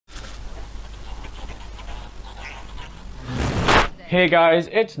Hey guys,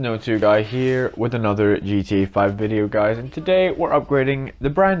 it's No2Guy here with another GTA 5 video guys, and today we're upgrading the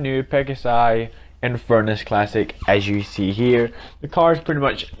brand new Peggasi Infernus Classic. As you see here, the car is pretty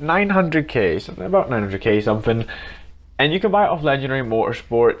much 900k, something about 900k something, and you can buy it off Legendary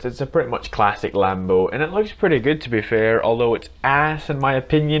Motorsport. It's a pretty much classic Lambo and it looks pretty good, to be fair, although its ass in my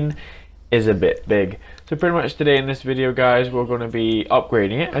opinion is a bit big. So pretty much today in this video guys, we're going to be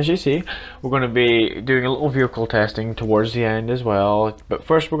upgrading it. As you see, we're going to be doing a little vehicle testing towards the end as well, but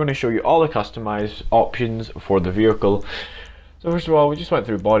first we're going to show you all the customized options for the vehicle. So first of all, we just went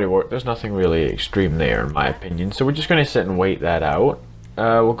through bodywork. There's nothing really extreme there in my opinion, so we're just going to sit and wait that out.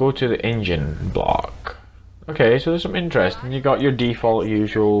 We'll go to the engine block. Okay, so there's some interesting. You got your default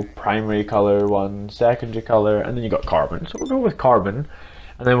usual primary color one, secondary color, and then you got carbon. So we'll go with carbon,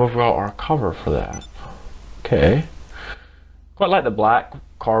 and then we've got our cover for that. Okay, quite like the black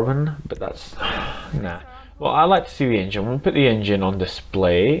carbon, but that's nah. Well, I like to see the engine. We'll put the engine on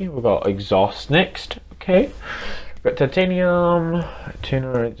display. We've got exhaust next. Okay, we've got titanium,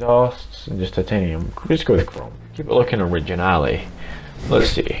 tuner exhausts, and just titanium. We'll just go with chrome. Keep it looking originally.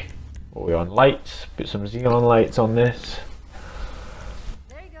 Let's see. What are we on? Lights. Put some xenon lights on this.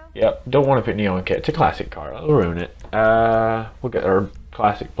 There you go. Yep. Don't want to put neon kit. It's a classic car. That'll ruin it. We'll get our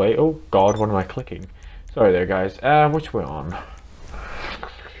classic plate. Oh God, what am I clicking? Sorry there guys, which way on?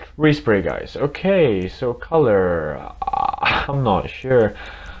 Respray guys. Okay, so color, I'm not sure.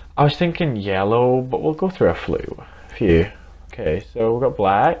 I was thinking yellow, but we'll go through a few. Okay, so we've got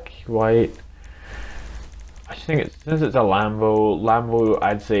black, white. I just think since it's a Lambo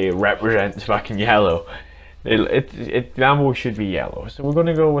I'd say represents fucking yellow. Lambo should be yellow, so we're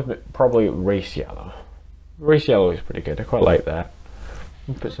gonna go with probably race yellow. Race yellow is pretty good, I quite like that.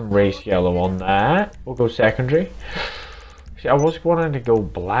 We'll put some race yellow on that. We'll go secondary. See, I was wanting to go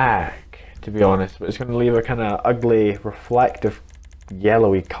black, to be honest, but it's going to leave a kind of ugly, reflective,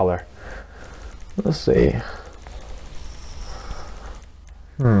 yellowy color. Let's see.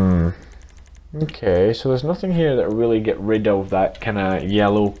 Okay, so there's nothing here that really get rid of that kind of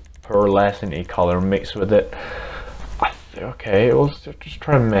yellow pearlescent-y color mixed with it. Okay, we'll just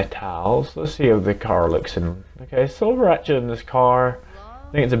try metals. Let's see how the car looks in. Okay, silver actually in this car.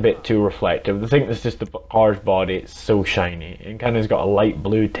 I think it's a bit too reflective. I think it's just the car's body, it's so shiny and kind of has got a light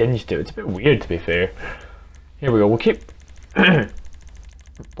blue tinge to it. It's a bit weird, to be fair. Here we go, we'll keep probably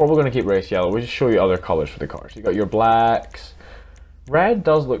going to keep race yellow. We'll just show you other colors for the car. So you got your blacks. Red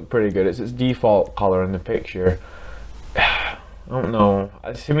does look pretty good. It's its default color in the picture. I don't know,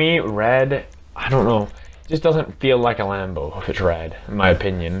 to me red, I don't know, it just doesn't feel like a Lambo if it's red, in my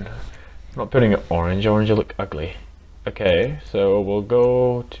opinion. I'm not putting it orange. Orange will look ugly. Okay, so we'll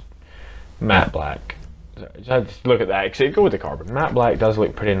go to matte black. Just had to look at that, because go with the carbon. Matte black does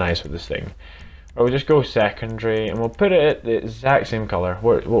look pretty nice with this thing. Or we'll just go secondary, and we'll put it at the exact same color.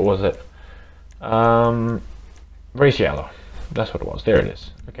 What was it? Race yellow. That's what it was. There it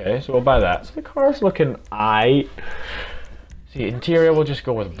is. Okay, so we'll buy that. So the car's looking aight. See, interior, we'll just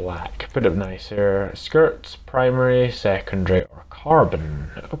go with black. Put it nicer. Skirts, primary, secondary, or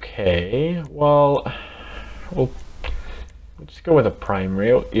carbon. Okay, well, we'll just go with a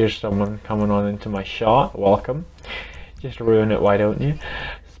primary. Oh, here's someone coming on into my shot. Welcome. Just ruin it, why don't you?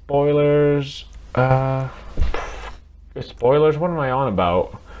 Spoilers. Spoilers, what am I on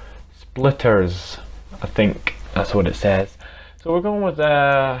about? Splitters, I think that's what it says. So we're going with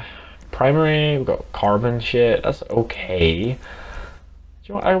primary. We've got carbon shit. That's okay. Do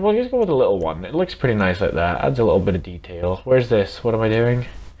you know what? We'll just go with a little one. It looks pretty nice like that. Adds a little bit of detail. Where's this? What am I doing?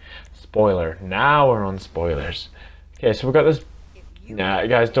 Spoiler. Now we're on spoilers. Okay, so we've got this. Nah,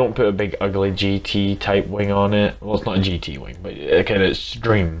 guys, don't put a big ugly GT type wing on it. Well, it's not a GT wing, but okay, it's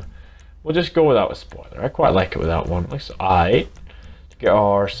Dream. We'll just go without a spoiler. I quite like it without one. Looks alright. Get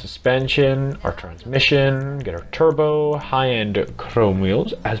our suspension, our transmission, get our turbo, high-end chrome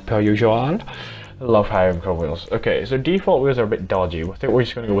wheels, as per usual. I love high-end chrome wheels. Okay, so default wheels are a bit dodgy. I think we're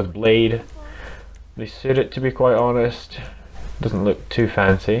just going to go with blade. They suit it, to be quite honest. Doesn't look too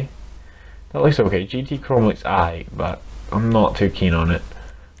fancy. That looks okay. GT chrome looks aight, but I'm not too keen on it.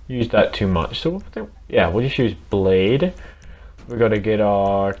 Used that too much, so yeah, we'll just use blade. We got to get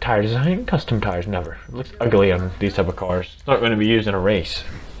our tire design. Custom tires, never. It looks ugly on these type of cars. It's not going to be used in a race.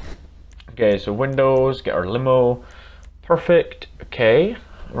 Okay, so windows, get our limo. Perfect. Okay.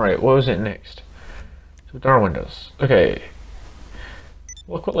 Alright, what was it next? So door windows. Okay.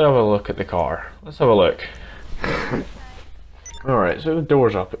 We'll quickly have a look at the car. Let's have a look. Alright, so the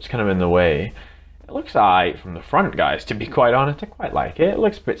door's up. It's kind of in the way. It looks alright from the front, guys, to be quite honest. I quite like it. It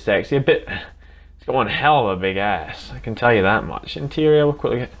looks a bit sexy, a bit... It's got one hell of a big ass, I can tell you that much. Interior, we'll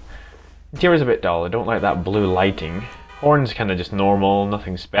quickly get... Interior's a bit dull. I don't like that blue lighting. Horn's kind of just normal,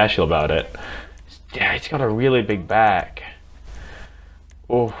 nothing special about it. Yeah, it's got a really big back.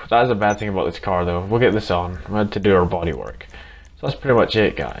 Oh, that is a bad thing about this car though. We'll get this on. We had to do our body work. So that's pretty much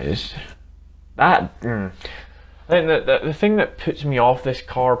it, guys. I think that the thing that puts me off this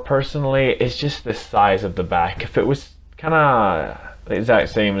car personally is just the size of the back. If it was kind of the exact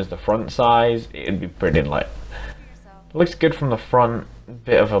same as the front size, it'd be pretty lit. It looks good from the front,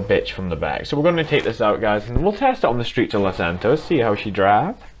 bit of a bitch from the back. So we're going to take this out, guys, and we'll test it on the streets of Los Santos, see how she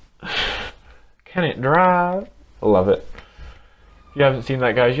drives. Can it drive? I love it. If you haven't seen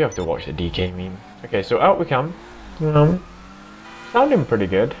that, guys, you have to watch the DK meme. Okay, so out we come. Sounding pretty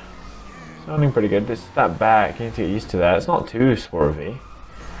good. Sounding pretty good. This that back, you need to get used to that. It's not too swervy.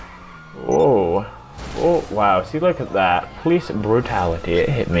 Whoa. Oh, wow. See, look at that. Police brutality. It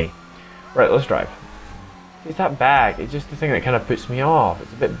hit me. Right, let's drive. It's that back. It's just the thing that kind of puts me off.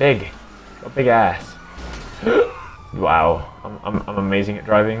 It's a bit big. Got a big ass. Wow. I'm amazing at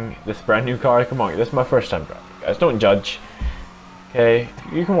driving this brand new car. Come on, this is my first time driving, guys. Don't judge. Okay,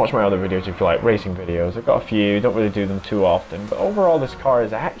 you can watch my other videos if you like, racing videos. I've got a few, don't really do them too often, but overall this car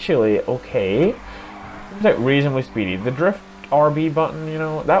is actually okay. Seems like reasonably speedy. The drift RB button, you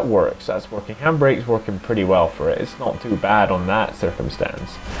know, that works, that's working. Handbrake's working pretty well for it. It's not too bad on that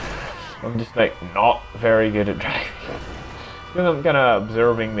circumstance. I'm just like not very good at driving. I'm kind of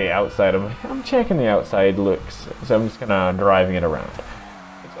observing the outside. I'm checking the outside looks, so I'm just kind of driving it around.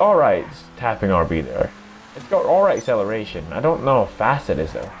 It's alright, it's tapping RB there. It's got alright acceleration. I don't know how fast it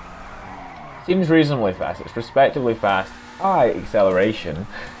is though. Seems reasonably fast. It's respectively fast. High acceleration.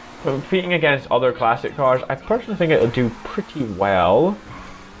 Competing against other classic cars, I personally think it'll do pretty well.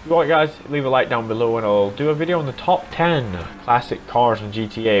 If you want, guys, leave a like down below and I'll do a video on the top 10 classic cars in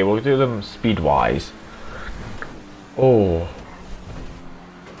GTA. We'll do them speed-wise. Oh.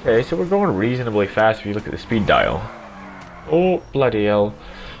 Okay, so we're going reasonably fast if you look at the speed dial. Oh, bloody hell.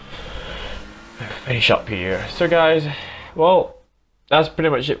 Finish up here. So guys, well, that's pretty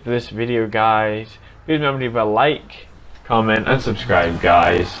much it for this video, guys. Please remember to leave a like, comment and subscribe,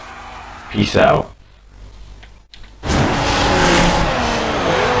 guys. Peace out.